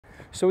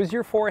So is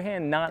your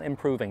forehand not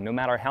improving? No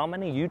matter how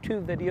many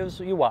YouTube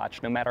videos you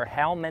watch, no matter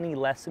how many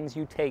lessons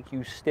you take,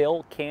 you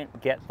still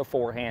can't get the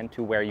forehand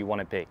to where you want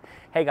to be.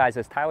 Hey guys,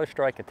 it's Tyler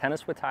Strike at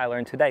Tennis with Tyler,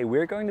 and today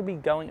we're going to be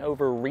going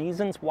over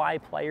reasons why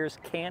players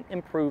can't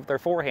improve their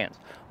forehands,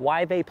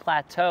 why they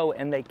plateau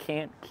and they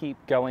can't keep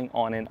going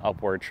on an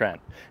upward trend.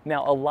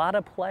 Now, a lot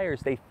of players,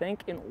 they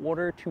think in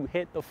order to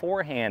hit the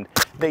forehand,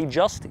 they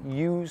just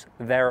use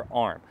their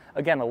arm.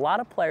 Again, a lot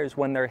of players,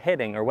 when they're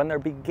hitting or when they're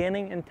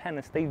beginning in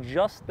tennis, they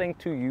just think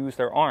to use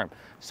their arm.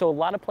 So a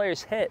lot of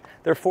players hit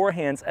their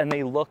forehands and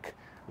they look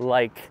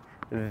like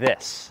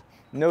this.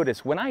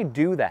 Notice, when I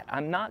do that,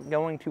 I'm not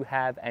going to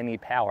have any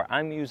power.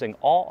 I'm using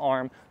all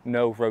arm,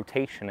 no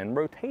rotation. And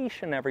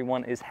rotation,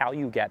 everyone, is how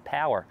you get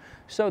power.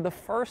 So the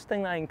first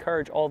thing I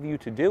encourage all of you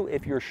to do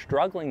if you're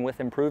struggling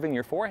with improving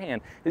your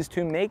forehand is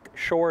to make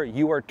sure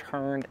you are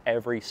turned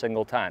every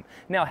single time.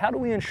 Now, how do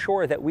we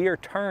ensure that we are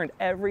turned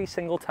every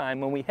single time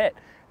when we hit?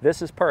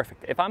 This is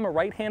perfect. If I'm a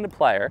right-handed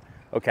player,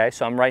 okay,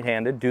 so I'm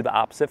right-handed, do the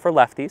opposite for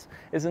lefties,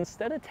 is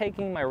instead of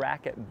taking my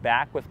racket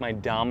back with my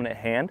dominant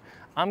hand,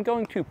 I'm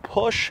going to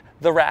push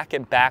the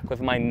racket back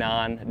with my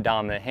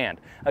non-dominant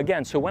hand.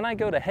 Again, so when I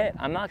go to hit,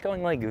 I'm not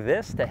going like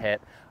this to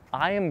hit,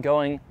 I am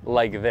going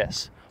like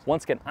this.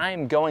 Once again, I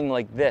am going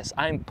like this.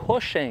 I'm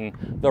pushing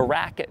the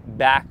racket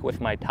back with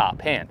my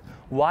top hand.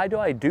 Why do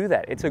I do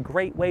that? It's a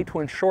great way to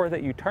ensure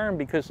that you turn,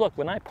 because look,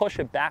 when I push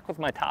it back with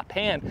my top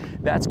hand,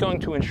 that's going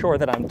to ensure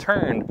that I'm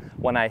turned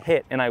when I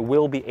hit, and I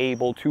will be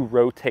able to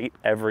rotate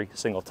every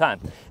single time.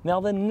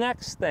 Now, the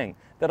next thing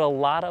that a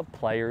lot of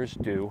players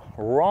do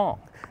wrong,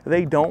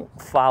 they don't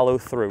follow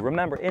through.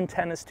 Remember, in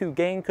tennis, to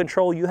gain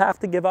control, you have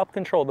to give up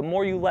control. The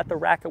more you let the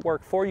racket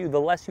work for you,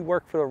 the less you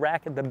work for the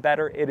racket, the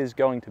better it is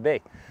going to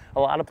be. A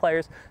lot of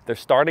players, they're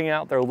starting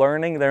out, they're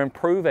learning, they're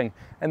improving,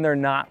 and they're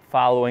not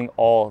following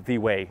all the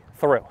way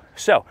through.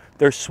 So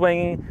they're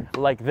swinging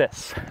like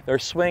this. They're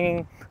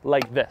swinging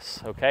like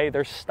this, okay?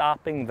 They're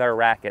stopping their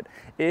racket.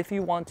 If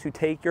you want to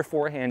take your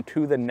forehand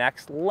to the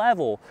next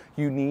level,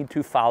 you need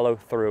to follow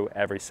through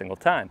every single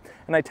time.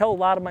 And I tell a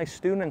lot of my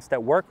students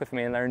that work with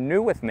me and they're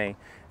new with me,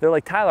 they're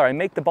like, Tyler, I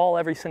make the ball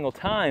every single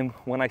time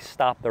when I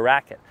stop the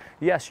racket.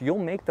 Yes, you'll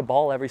make the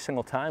ball every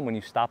single time when you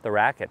stop the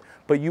racket,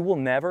 but you will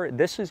never,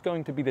 this is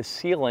going to be the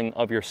ceiling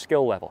of your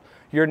skill level.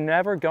 You're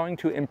never going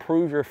to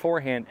improve your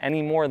forehand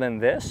any more than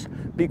this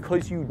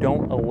because you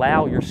don't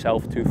allow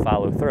yourself to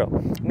follow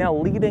through. Now,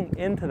 leading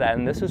into that,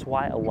 and this is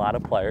why a lot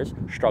of players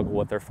struggle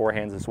with their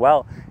forehands as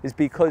well, is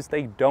because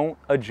they don't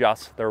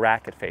adjust their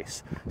racket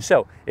face.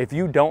 So if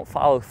you don't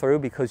follow through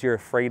because you're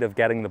afraid of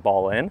getting the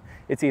ball in,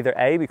 it's either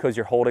A, because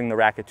you're holding the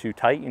racket too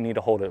tight, you need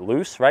to hold it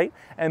loose, right?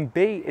 And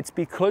B, it's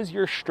because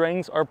your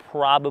strings are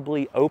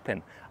probably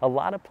open. A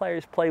lot of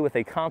players play with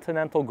a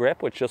continental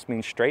grip, which just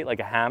means straight like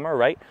a hammer,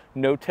 right?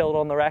 No tilt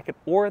on the racket,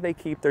 or they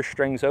keep their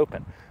strings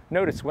open.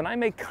 Notice when I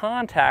make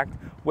contact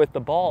with the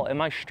ball and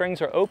my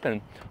strings are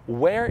open,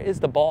 where is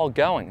the ball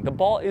going? The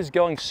ball is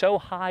going so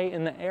high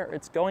in the air,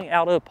 it's going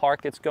out of the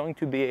park, it's going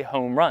to be a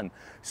home run.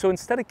 So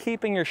instead of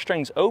keeping your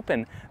strings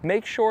open,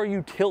 make sure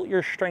you tilt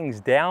your strings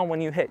down when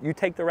you hit. You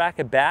take the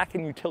racket back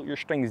and you tilt your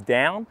strings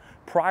down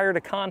prior to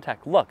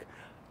contact. Look,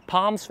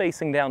 palms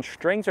facing down,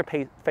 strings are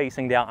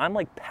facing down. I'm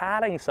like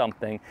patting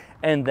something,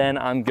 and then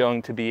I'm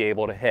going to be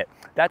able to hit.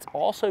 That's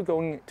also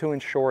going to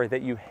ensure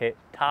that you hit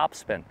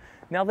topspin.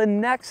 Now, the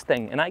next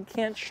thing, and I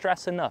can't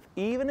stress enough,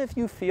 even if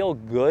you feel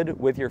good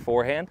with your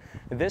forehand,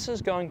 this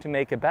is going to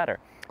make it better.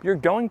 You're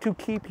going to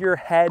keep your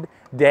head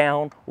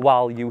down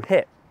while you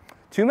hit.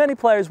 Too many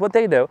players, what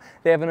they do,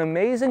 they have an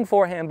amazing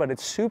forehand, but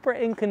it's super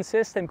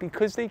inconsistent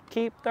because they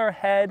keep their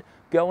head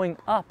going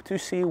up to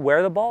see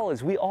where the ball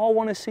is. We all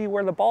want to see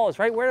where the ball is,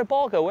 right? Where did the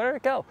ball go? Where did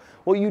it go?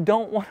 Well, you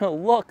don't want to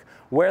look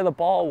where the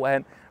ball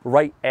went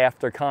right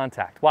after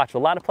contact. Watch, a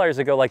lot of players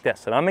that go like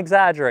this, and I'm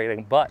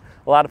exaggerating, but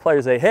a lot of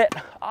players, they hit,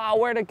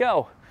 where'd it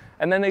go?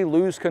 And then they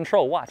lose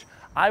control. Watch,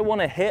 I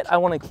want to hit, I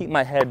want to keep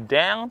my head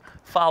down,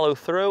 follow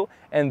through,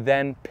 and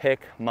then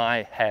pick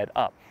my head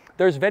up.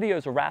 There's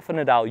videos of Rafa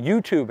Nadal,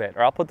 YouTube it,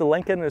 or I'll put the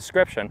link in the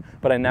description,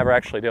 but I never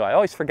actually do. I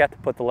always forget to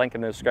put the link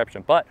in the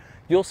description, but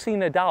you'll see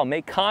Nadal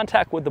make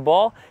contact with the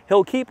ball,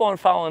 he'll keep on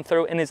following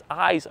through, and his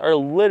eyes are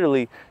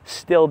literally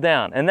still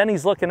down. And then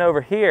he's looking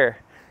over here,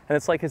 and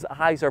it's like his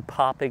eyes are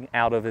popping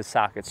out of his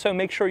sockets. So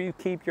make sure you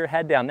keep your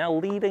head down. Now,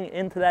 leading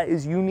into that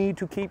is you need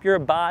to keep your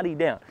body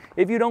down.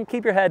 If you don't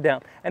keep your head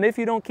down, and if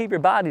you don't keep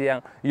your body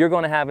down, you're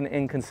going to have an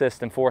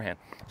inconsistent forehand.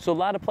 So a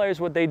lot of players,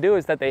 what they do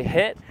is that they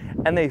hit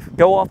and they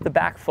go off the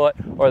back foot,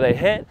 or they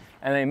hit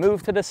and they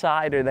move to the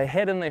side, or they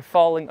hit and they're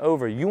falling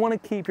over. You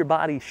want to keep your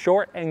body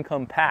short and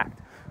compact.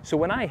 So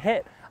when I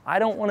hit, I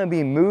don't want to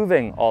be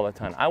moving all the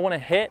time. I want to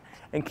hit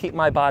and keep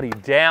my body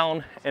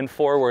down and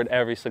forward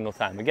every single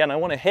time. Again, I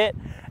want to hit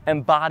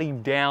and body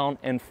down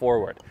and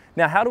forward.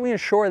 Now, how do we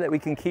ensure that we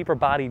can keep our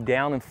body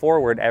down and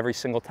forward every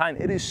single time?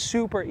 It is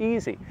super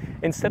easy.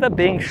 Instead of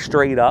being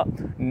straight up,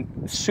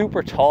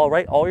 super tall,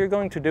 right, all you're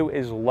going to do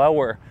is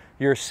lower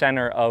your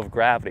center of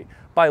gravity.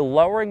 by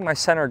lowering my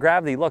center of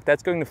gravity, look,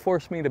 that's going to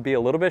force me to be a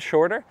little bit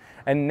shorter,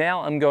 and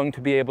now I'm going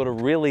to be able to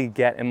really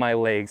get in my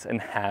legs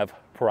and have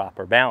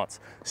proper balance.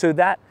 So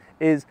that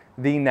is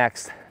the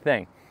next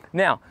thing.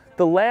 Now,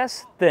 the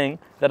last thing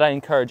that I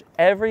encourage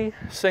every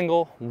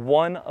single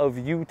one of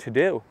you to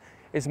do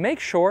is make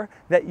sure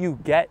that you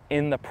get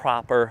in the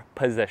proper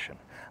position.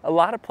 A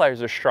lot of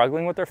players are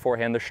struggling with their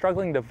forehand. They're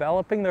struggling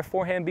developing their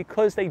forehand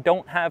because they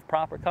don't have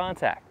proper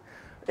contact.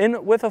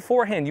 With a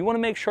forehand, you want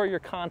to make sure your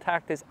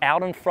contact is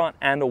out in front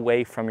and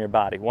away from your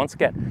body. Once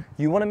again,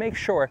 you want to make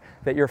sure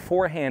that your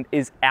forehand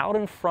is out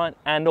in front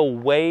and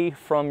away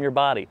from your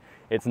body.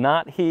 It's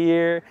not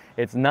here,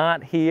 it's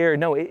not here.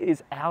 No, it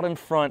is out in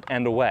front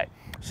and away.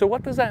 So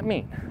what does that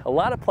mean? A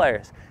lot of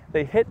players,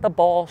 they hit the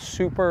ball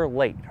super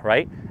late,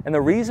 right? And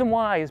the reason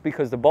why is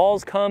because the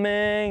ball's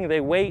coming,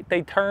 they wait,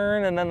 they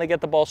turn, and then they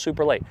get the ball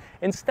super late.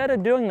 Instead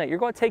of doing that, you're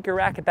going to take your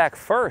racket back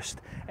first,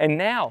 and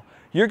now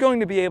you're going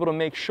to be able to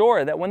make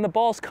sure that when the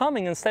ball's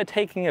coming, instead of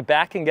taking it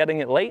back and getting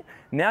it late,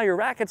 now your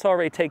racket's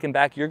already taken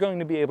back, you're going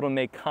to be able to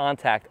make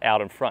contact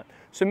out in front.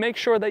 So make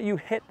sure that you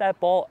hit that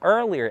ball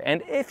earlier.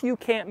 And if you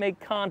can't make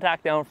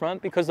contact out in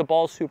front because the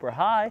ball's super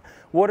high,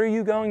 what are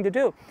you going to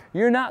do?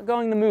 You're not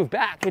going to move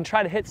back and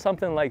try to hit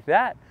something like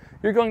that.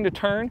 You're going to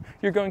turn,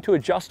 you're going to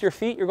adjust your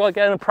feet, you're going to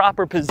get in a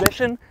proper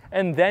position,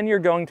 and then you're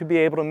going to be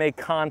able to make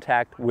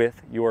contact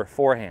with your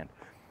forehand.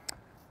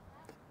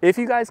 If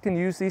you guys can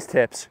use these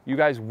tips, you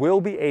guys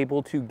will be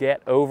able to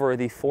get over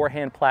the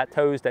forehand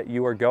plateaus that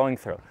you are going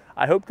through.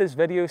 I hope this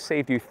video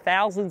saved you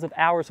thousands of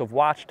hours of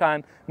watch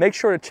time. Make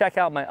sure to check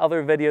out my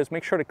other videos.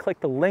 Make sure to click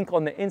the link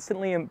on the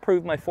Instantly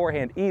Improve My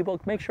Forehand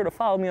ebook. Make sure to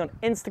follow me on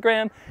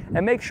Instagram.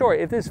 And make sure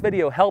if this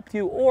video helped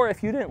you or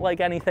if you didn't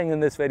like anything in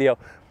this video,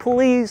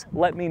 please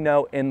let me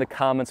know in the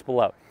comments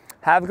below.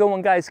 Have a good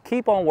one, guys.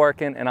 Keep on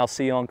working, and I'll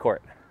see you on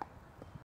court.